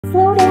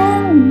Slow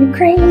down, you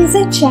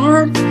crazy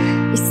child.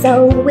 You're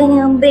so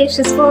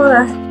ambitious for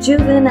a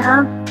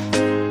juvenile.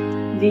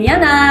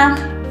 Vienna.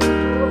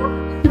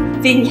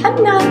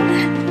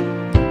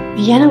 Vienna.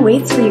 Vienna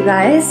waits for you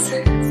guys.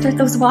 Start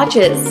those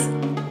watches.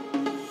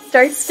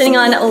 Start spinning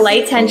on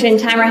light tension.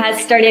 Timer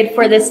has started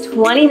for this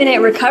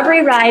 20-minute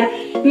recovery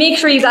ride. Make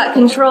sure you got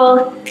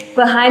control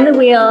behind the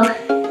wheel.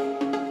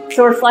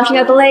 So we're flushing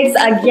out the legs.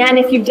 Again,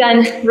 if you've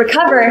done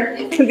Recover,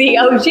 the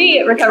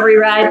OG recovery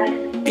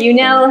ride, you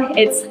know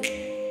it's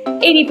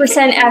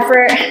 80%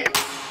 effort.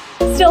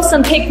 Still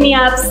some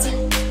pick-me-ups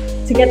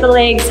to get the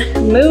legs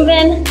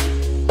moving.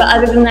 But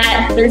other than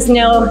that, there's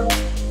no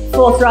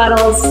full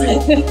throttles,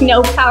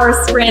 no power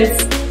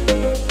sprints.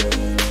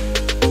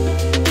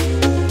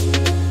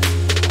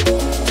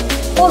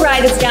 Full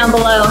ride is down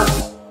below.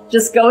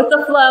 Just go with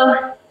the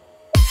flow.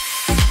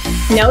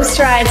 No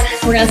strides.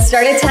 We're gonna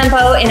start a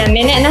tempo in 1.5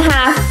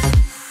 minutes.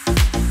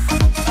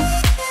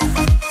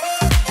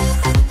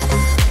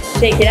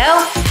 Shake it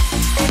out.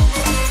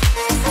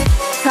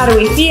 How do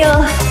we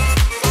feel?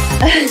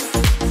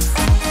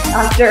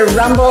 After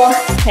Rumble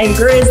and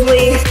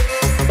Grizzly,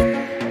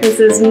 this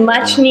is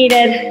much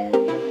needed.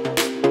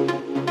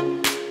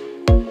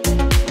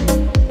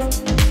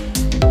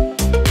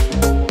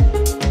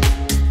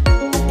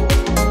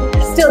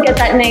 Still get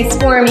that nice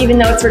form even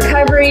though it's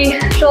recovery.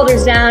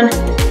 Shoulders down.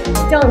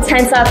 Don't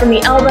tense up in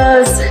the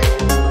elbows.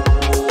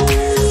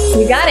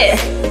 You got it.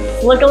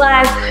 Look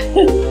alive.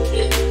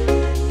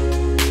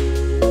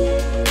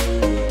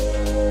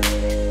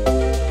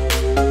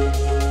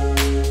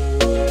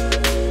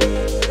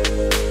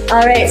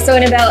 All right, so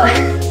in about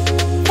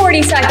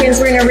 40 seconds,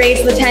 we're gonna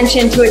raise the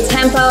tension to a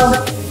tempo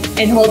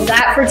and hold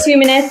that for 2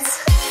 minutes.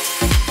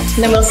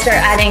 And then we'll start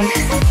adding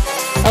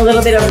a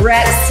little bit of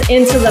reps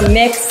into the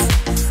mix.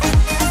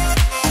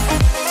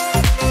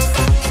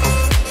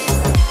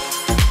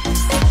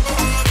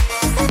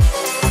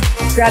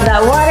 Grab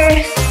that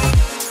water.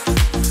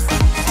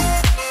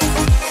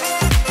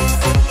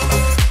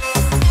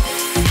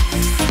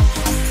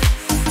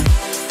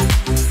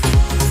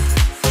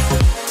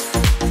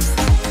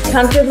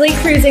 Comfortably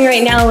cruising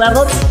right now,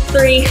 level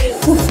 3.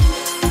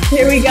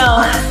 Here we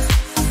go.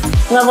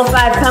 Level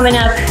 5 coming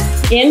up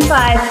in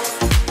 5,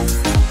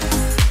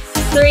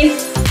 3,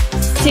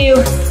 2,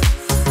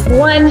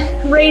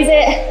 1. Raise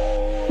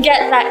it.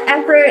 Get that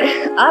effort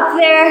up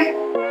there.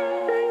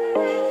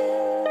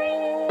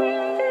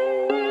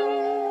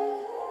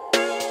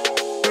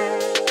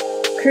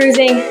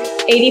 Cruising,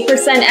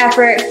 80%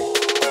 effort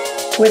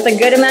with a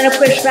good amount of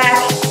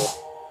pushback.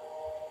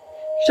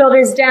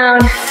 Shoulders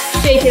down,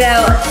 shake it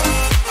out.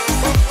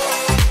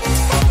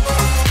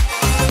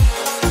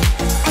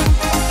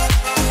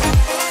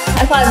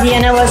 I thought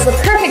Vienna was the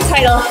perfect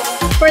title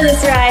for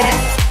this ride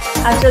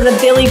after the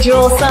Billy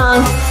Joel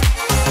song.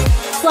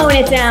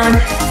 Slowing it down.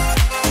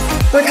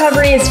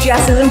 Recovery is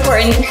just as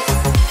important.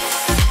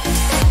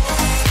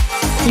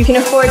 You can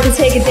afford to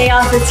take a day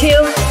off or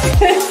 2.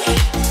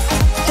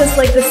 Just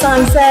like the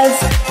song says.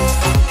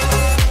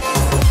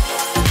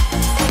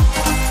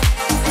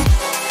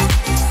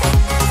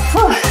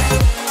 Whew.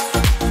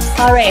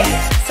 All right,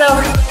 so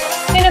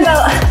in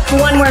about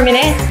 1 more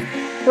minute,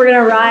 we're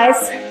gonna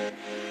rise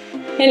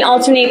and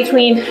alternate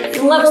between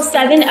level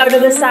 7 out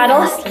of the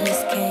saddle,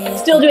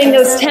 still doing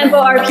those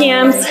tempo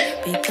RPMs,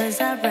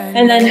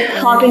 and then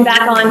hopping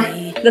back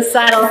on the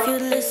saddle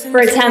for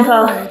a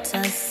tempo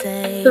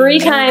 3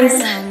 times.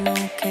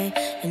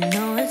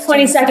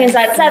 20 seconds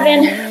at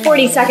 7,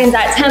 40 seconds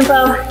at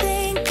tempo.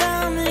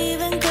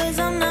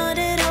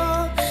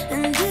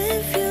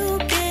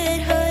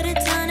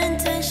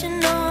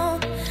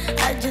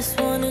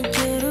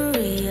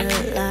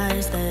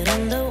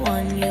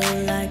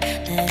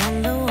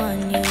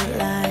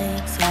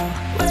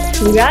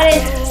 You got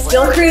it,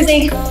 still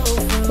cruising,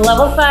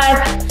 level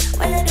 5.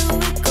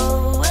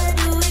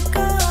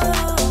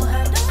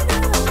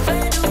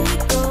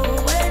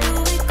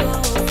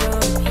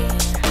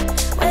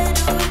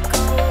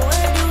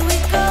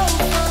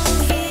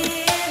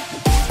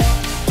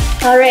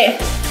 All right,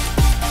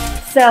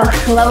 so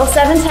level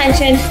 7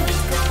 tension,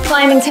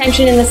 climbing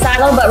tension in the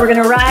saddle, but we're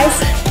gonna rise,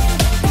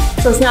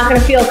 so it's not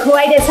gonna feel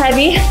quite as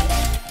heavy.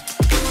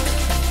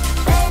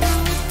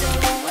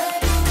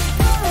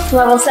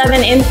 Level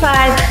 7 in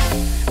 5,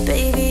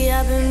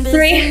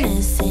 3,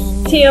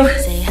 2,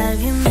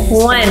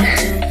 1.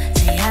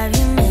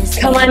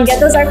 Come on, get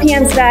those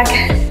RPMs back.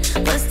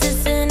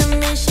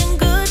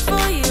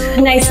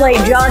 Nice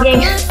light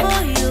jogging.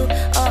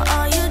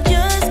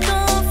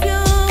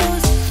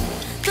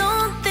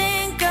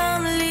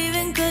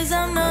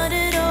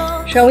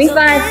 Showing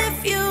 5,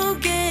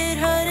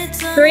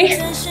 3,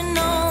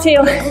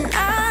 2,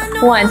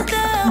 1.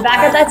 Back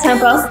at that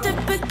tempo.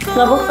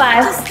 Level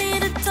 5.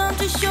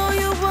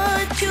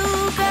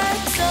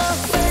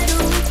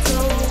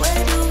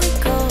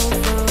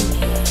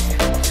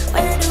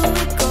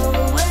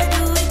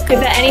 If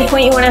at any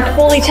point you want to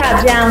fully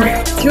tap down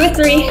to a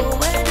 3,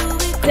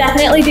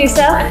 definitely do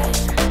so.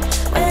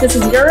 This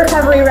is your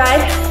recovery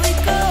ride.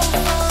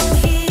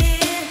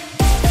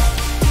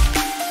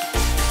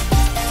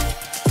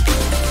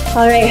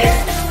 All right,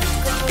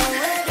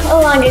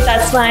 elongate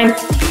that spine.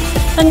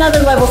 Another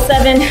level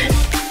 7.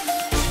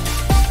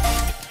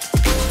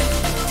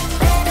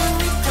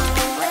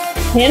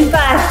 In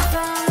 5,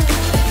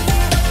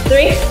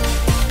 3,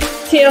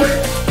 2,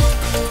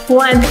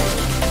 1.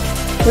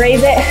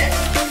 Raise it,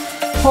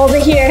 hold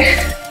it here.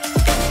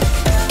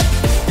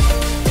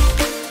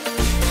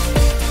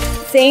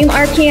 Same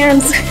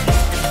RPMs.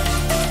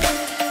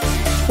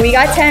 We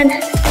got 10. All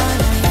I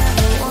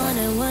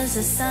wanted was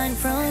a sign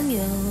from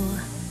you,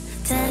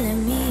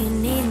 telling me you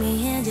need me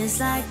here just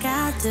like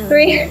I do.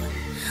 3,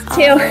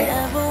 2,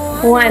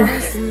 1.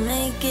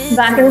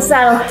 Back in the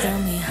saddle.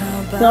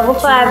 Level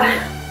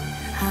 5.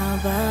 How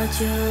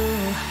about you?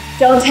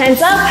 Don't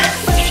tense up.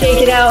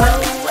 Shake it out.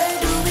 Where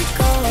do we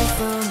go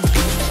from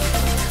here?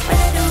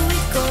 Where do we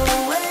go?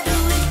 Where do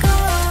we go?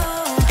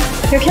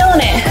 You're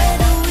killing it.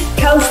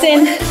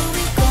 Coasting,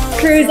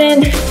 cruising.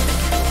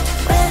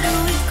 Where do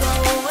we go?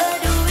 Where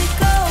do we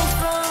go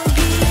from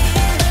here?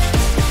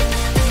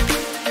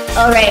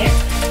 All right,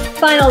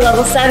 final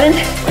level 7.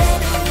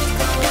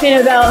 In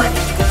about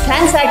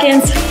 10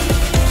 seconds.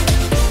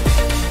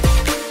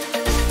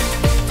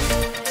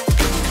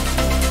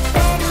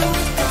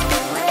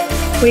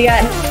 We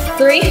got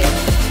 3,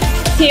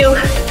 2,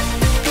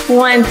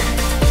 1.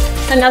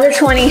 Another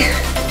 20.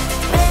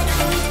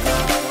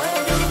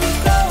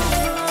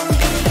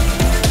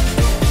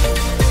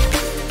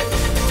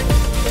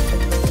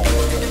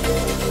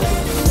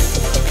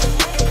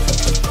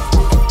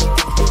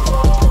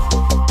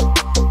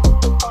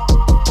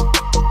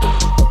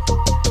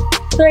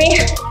 Three,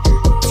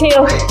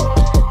 2,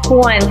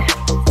 1.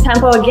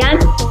 Tempo again.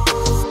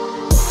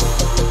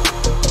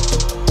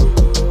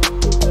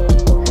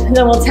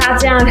 Then we'll tap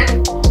down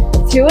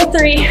 2 or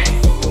 3.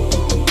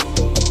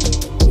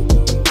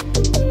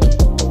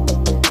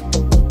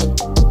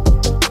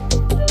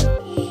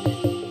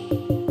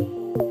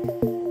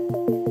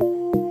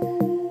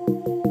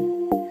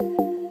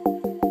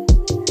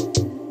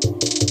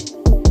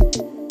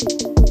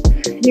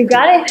 You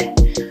got it.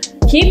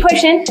 Keep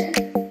pushing.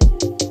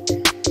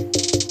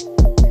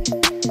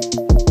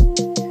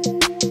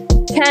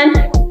 10.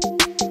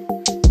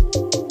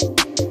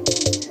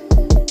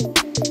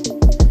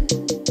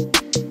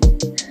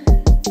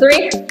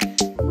 3,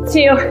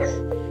 2,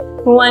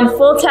 1.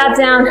 Full tap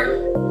down.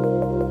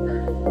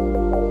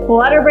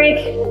 Water break.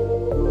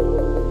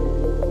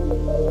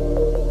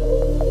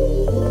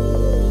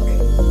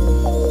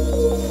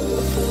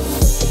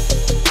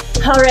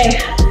 All right.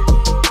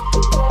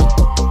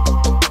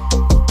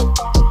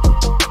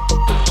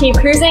 Keep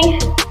cruising.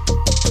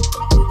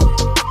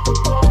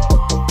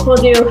 We'll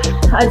do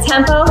a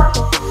tempo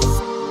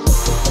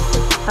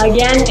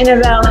again in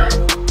about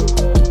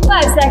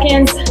 5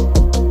 seconds.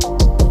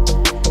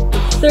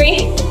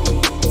 3,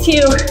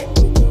 2,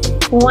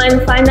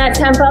 1. Find that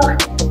tempo.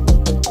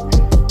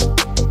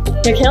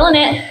 You're killing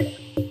it.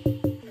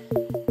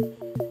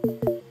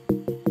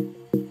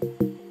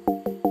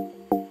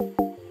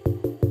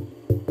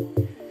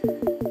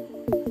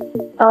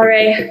 All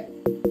right.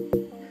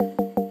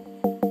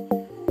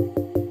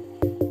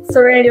 So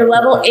we're gonna do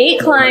level 8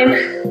 climb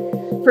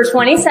for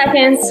 20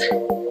 seconds.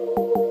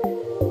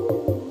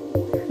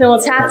 Then we'll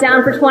tap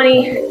down for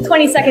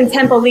 20-second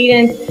tempo lead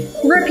in.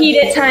 Repeat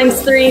it times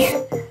 3.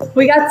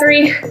 We got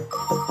 3,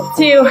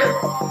 2,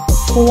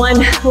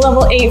 1.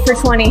 Level 8 for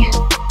 20.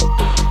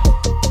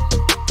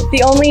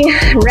 The only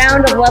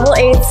round of level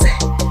 8s.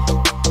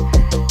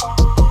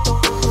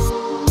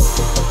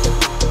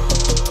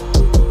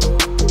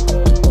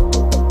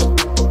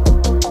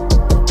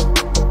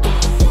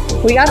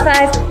 We got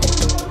 5,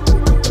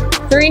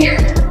 3,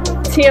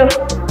 2,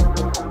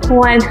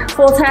 1.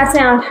 Full tap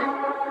down.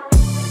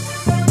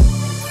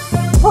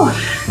 Oh.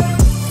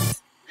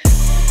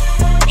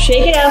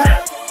 Shake it out.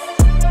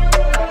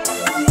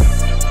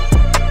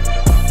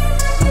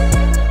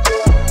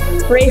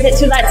 Raise it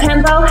to that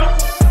tempo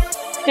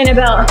in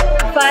about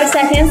 5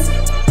 seconds.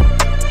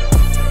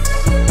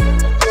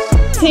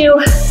 2,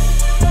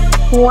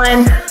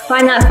 1.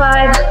 Find that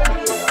 5.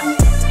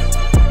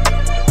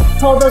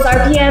 Hold those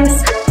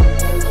RPMs.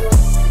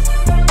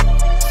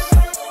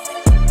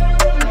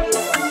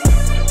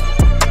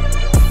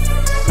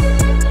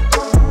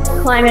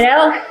 Climb it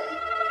out.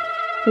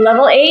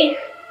 Level 8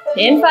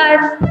 in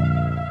 5,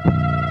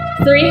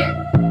 3,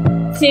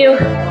 2,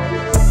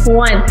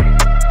 1.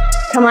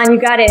 Come on, you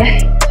got it.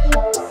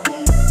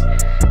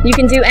 You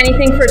can do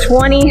anything for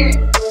 20.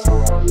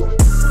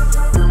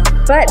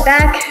 Butt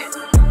back.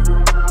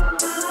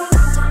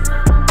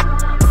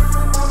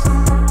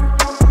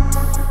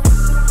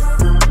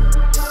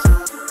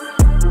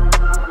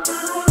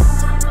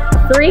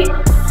 Three,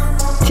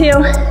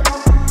 2,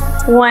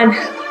 1.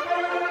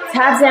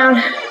 Tap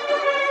down.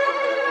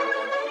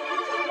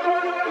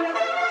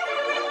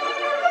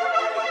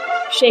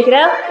 Shake it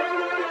out.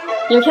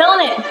 You're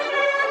killing it.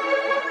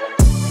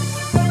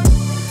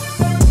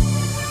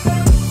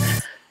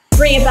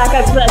 Bring it back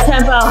up to that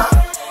tempo.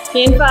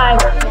 In 5,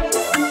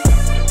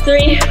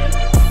 3,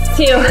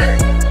 2,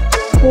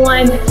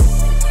 1.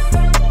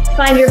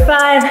 Find your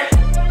 5.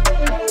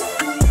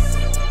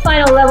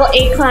 Final level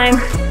 8 climb.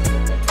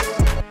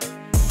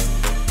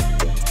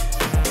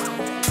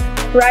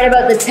 Right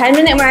about the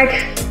 10-minute mark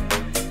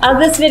of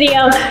this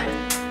video.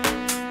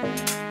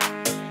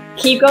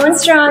 Keep going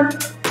strong.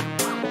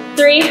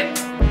 3,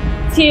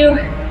 2,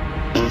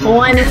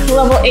 1.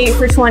 Level 8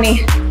 for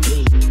 20.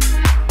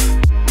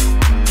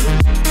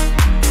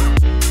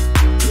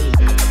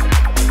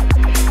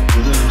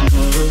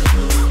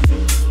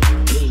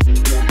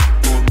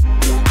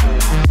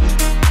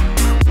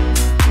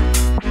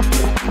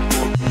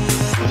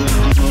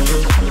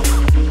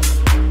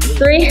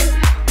 Three,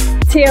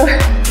 2,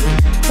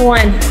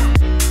 1.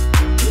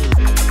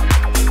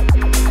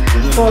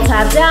 Full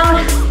tap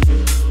down.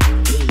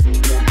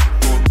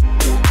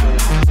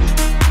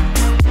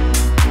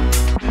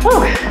 Whew.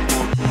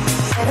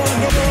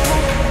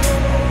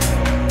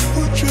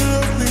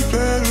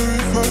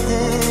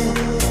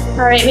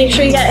 All right, make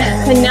sure you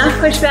get enough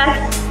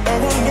pushback.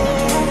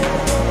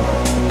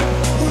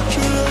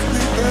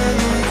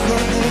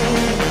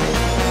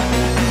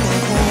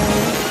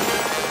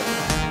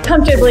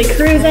 Comfortably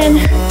cruising.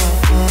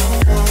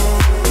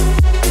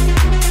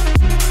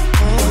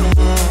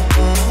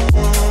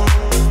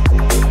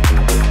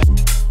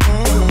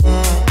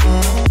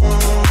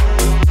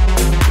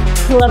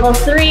 Level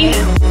 3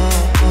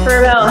 for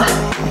about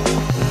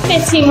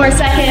 15 more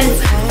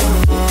seconds.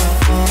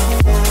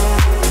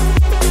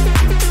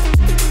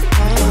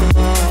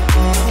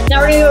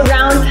 Now we're gonna do a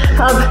round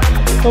of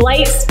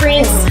light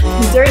sprints,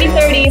 dirty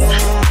 30s,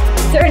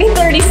 dirty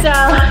 30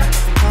 style.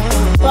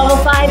 Level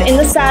 5 in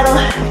the saddle.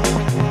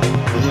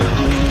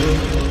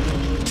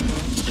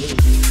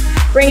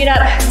 Bring it up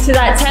to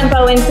that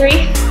tempo in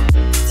 3,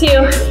 2,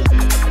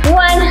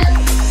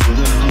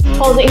 1.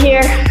 Hold it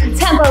here.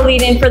 Tempo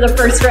lead in for the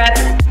first rep.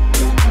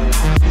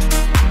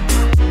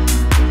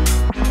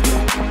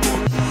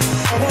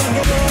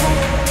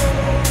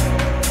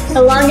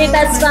 Elongate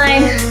that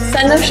spine.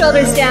 Send those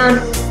shoulders down.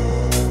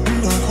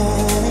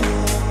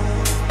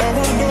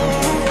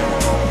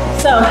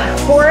 So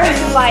 4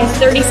 by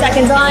 30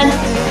 seconds on.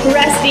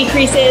 Rest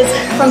decreases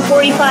from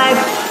 45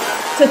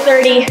 to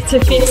 30 to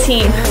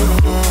 15.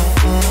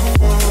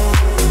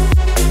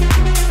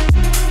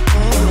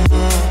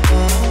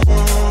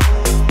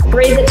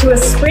 Raise it to a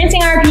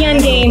sprinting RPM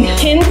gain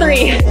in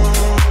 3,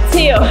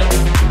 2,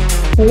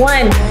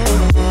 1.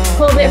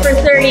 Hold it for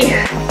 30.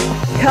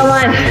 Come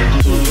on.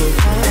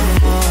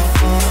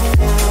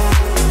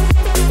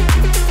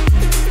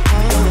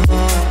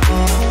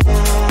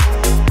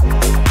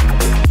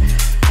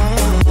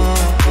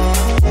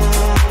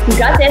 You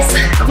got this.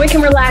 Quick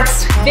and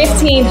relaxed.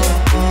 15.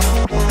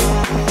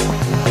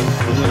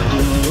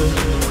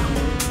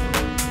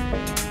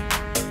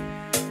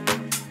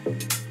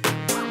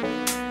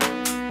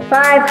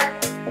 5,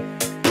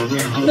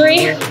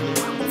 3,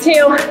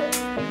 2,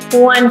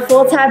 1.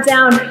 Full tap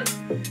down.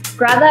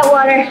 Grab that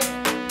water.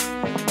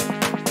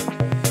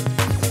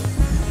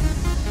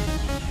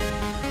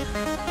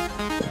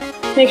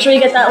 Make sure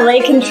you get that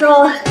leg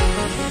control.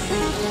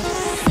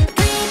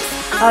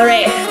 All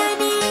right.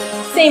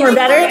 Same or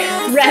better.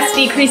 Rest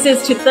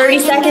decreases to 30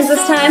 seconds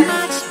this time.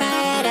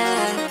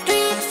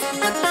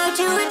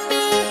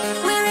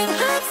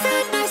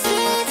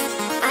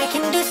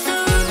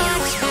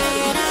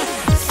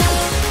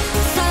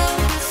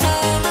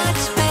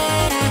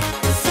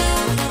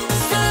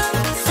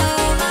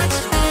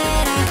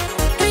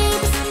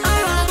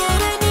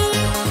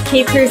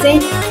 Keep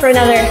cruising for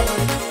another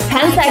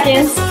 10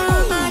 seconds.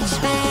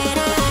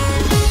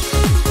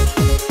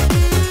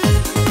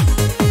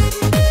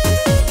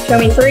 Show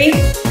me 3,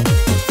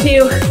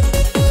 2,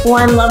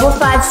 1. Level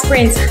 5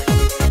 sprint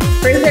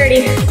for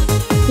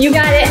 30. You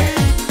got it.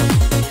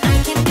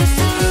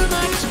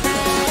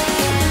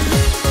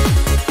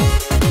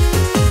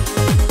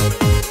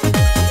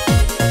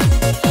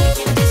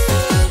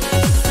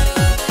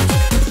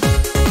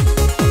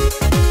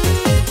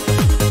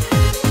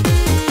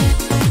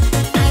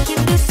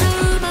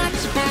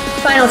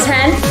 Final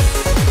 10.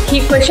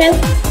 Keep pushing.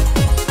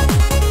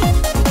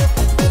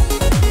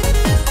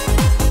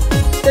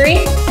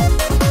 3,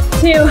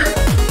 2,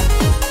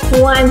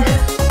 1.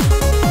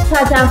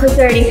 Tap down for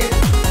 30.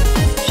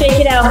 Shake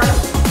it out.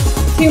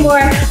 2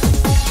 more.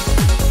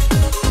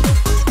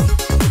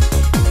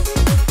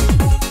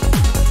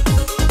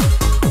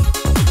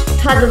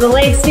 How do the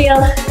legs feel?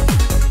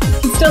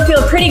 You still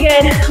feel pretty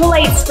good.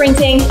 Light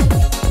sprinting.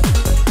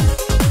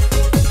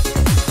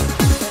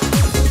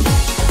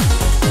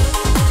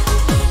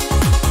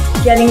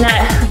 Getting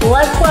that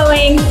blood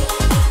flowing.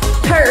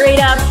 Heart rate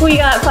up. We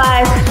got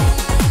 5.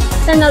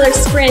 Another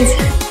sprint.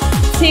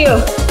 2,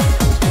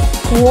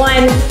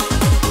 1.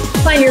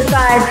 Find your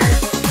 5.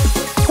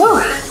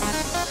 Whew.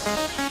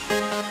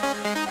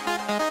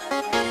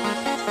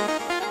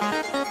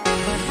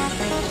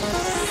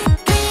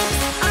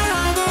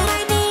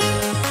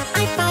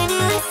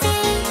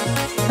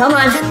 Come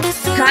on.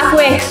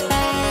 Halfway.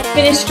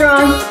 Finish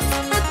strong.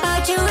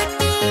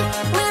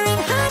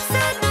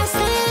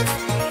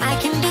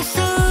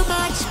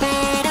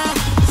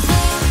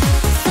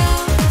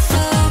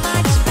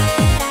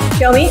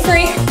 Show me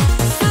 3,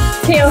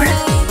 2,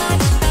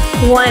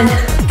 1.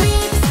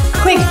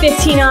 Quick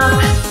 15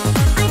 off.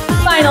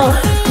 Final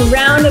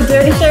round of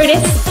dirty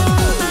 30s.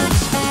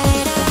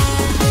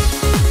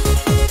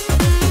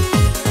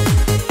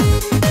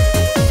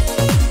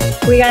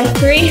 We got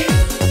 3,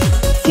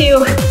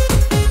 2,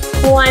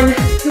 1.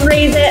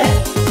 Raise it.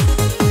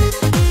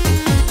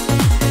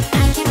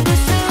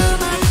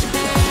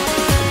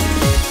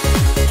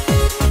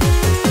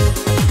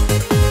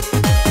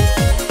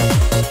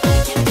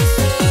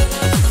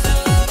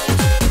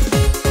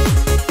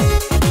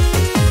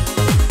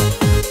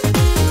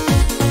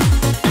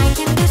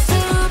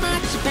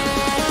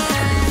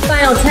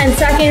 Final 10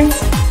 seconds.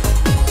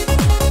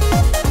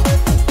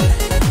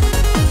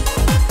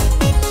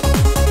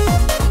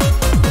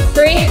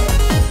 3,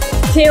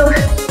 2,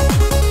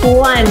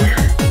 1.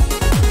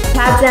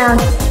 Tap down.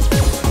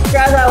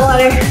 Grab that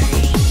water.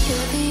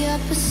 You're the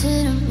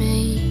opposite of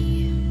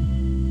me,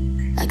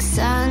 like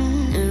sun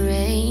and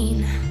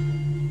rain,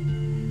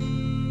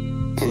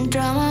 and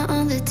drama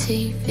on the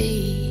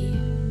TV.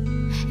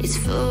 It's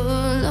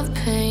full of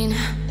pain,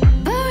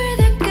 but we're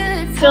the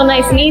good. Feel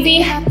nice and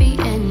easy. Happy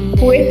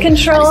ending. With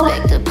control.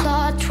 Expect the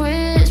plot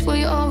twist where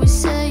you always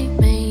save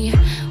me.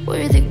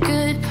 We're the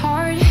good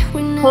part.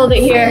 We never Hold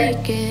it here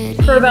fake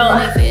it. for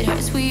about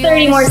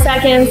 30 more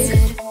seconds.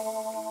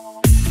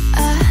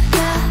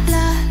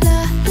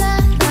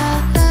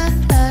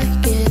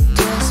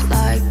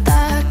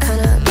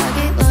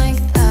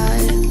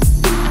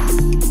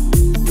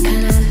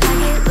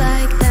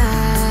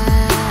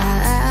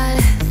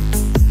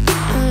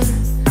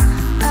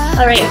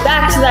 All right,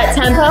 back to that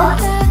tempo.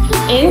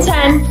 In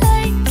 10.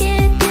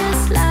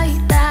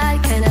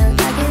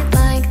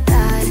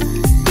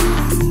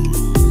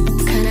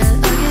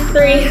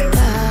 3,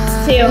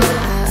 2,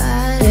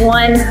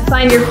 1.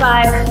 Find your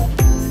 5.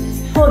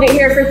 Hold it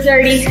here for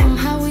 30.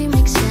 Somehow we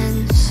make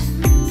sense.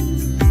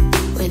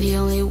 We're the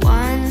only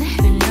one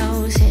who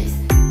knows it.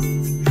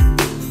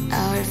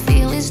 Our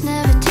feelings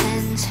never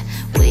tense.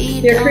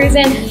 You're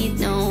cruising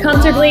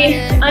comfortably,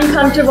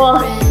 uncomfortable.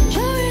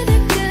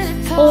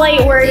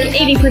 Light work,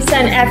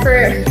 80%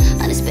 effort.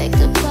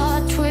 Unexpected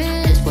plot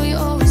twist, we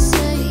always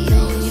say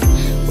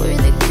we're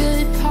the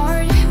good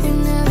part, we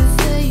never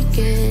fake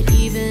it.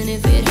 Even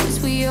if it hurts,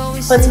 we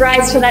always Let's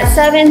rise to that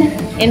 7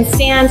 and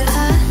stand.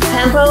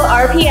 Tempo,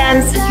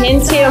 RPMs, in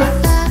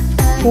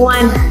 2,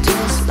 1.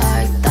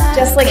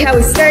 Just like how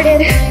we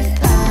started.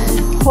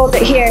 Hold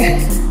it here.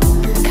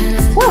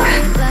 Woo.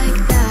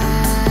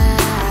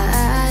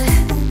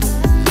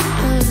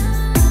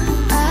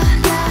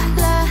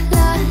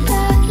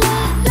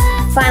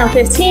 Final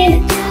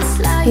 15.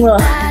 We'll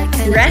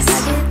rest.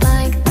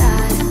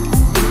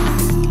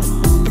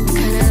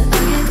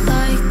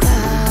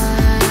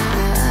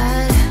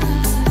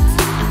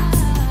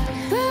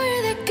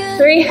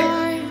 3,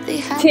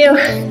 2,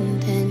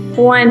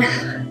 1.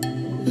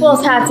 Full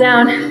tap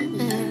down.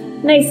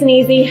 Nice and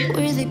easy.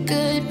 We're the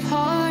good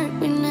part,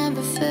 we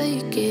never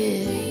fake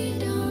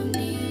it.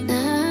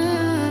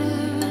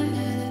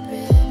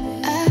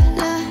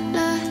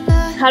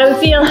 How do we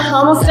feel?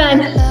 Almost done.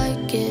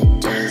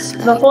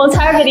 The whole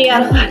entire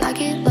video.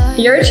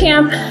 You're a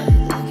champ.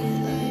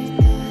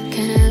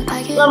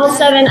 Level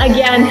 7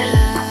 again.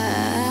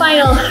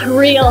 Final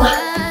real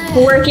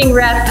working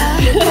rep.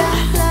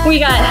 We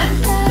got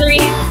 3,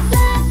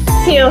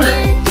 2,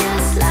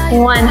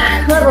 1.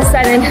 Level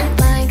 7.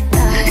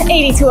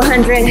 80 to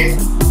 100.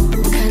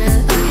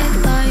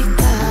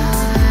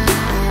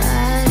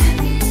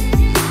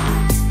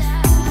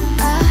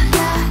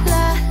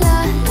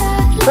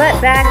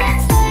 Butt back.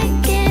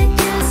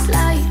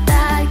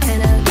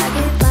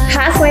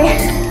 Halfway.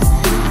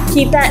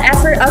 Keep that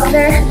effort up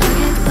there.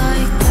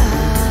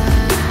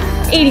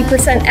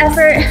 80%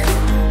 effort.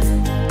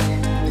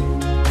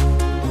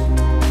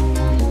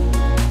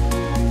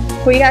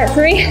 We got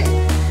 3,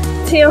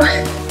 2,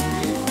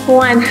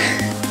 1.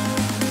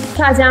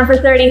 Tap down for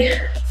 30.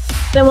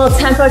 Then we'll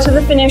tempo to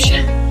the finish.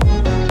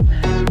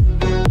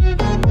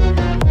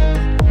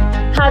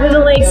 How do the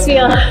legs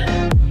feel?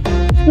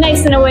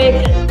 Nice and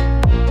awake.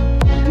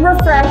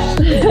 Refreshed.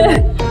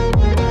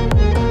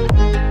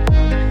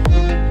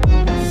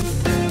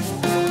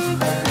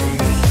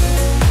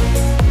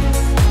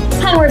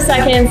 10 more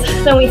seconds,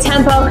 then we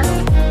tempo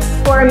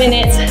for a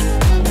minute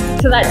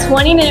to that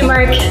 20-minute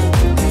mark.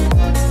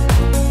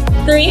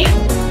 3,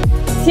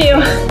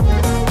 2,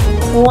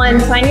 1.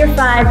 Find your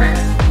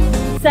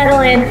 5.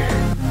 Settle in.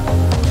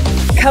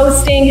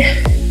 Coasting.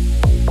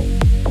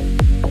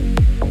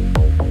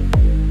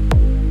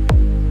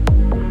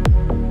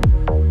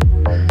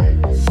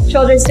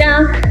 Shoulders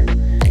down.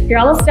 You're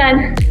almost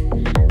done.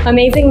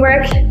 Amazing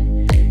work.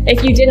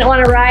 If you didn't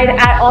want to ride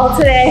at all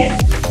today,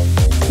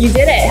 you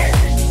did it.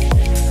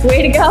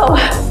 Way to go.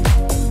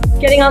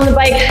 Getting on the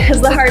bike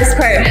is the hardest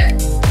part.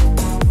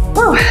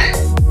 Whew.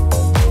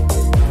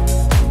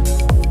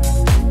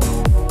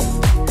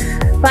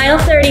 Final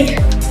 30.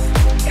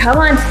 Come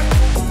on.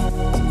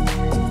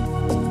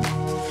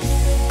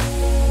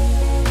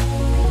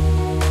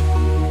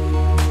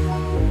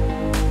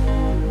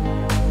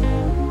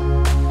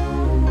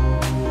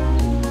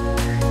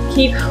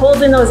 Keep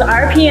holding those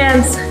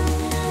RPMs.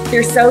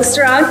 You're so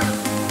strong.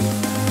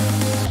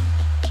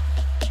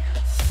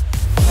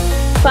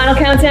 Final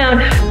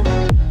countdown.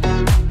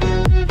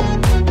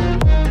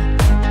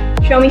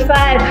 Show me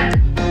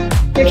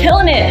 5. You're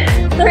killing it.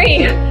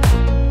 3,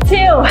 2,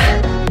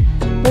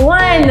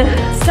 1.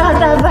 Stop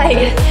that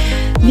bike.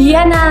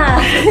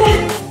 Vienna.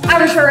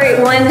 Average heart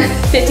rate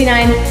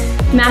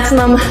 159,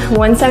 maximum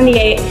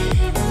 178.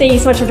 Thank you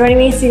so much for joining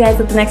me. See you guys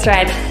at the next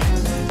ride.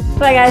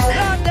 Bye guys.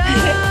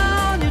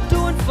 You're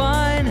doing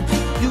fine.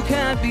 You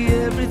can't be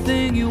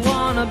everything you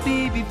wanna be.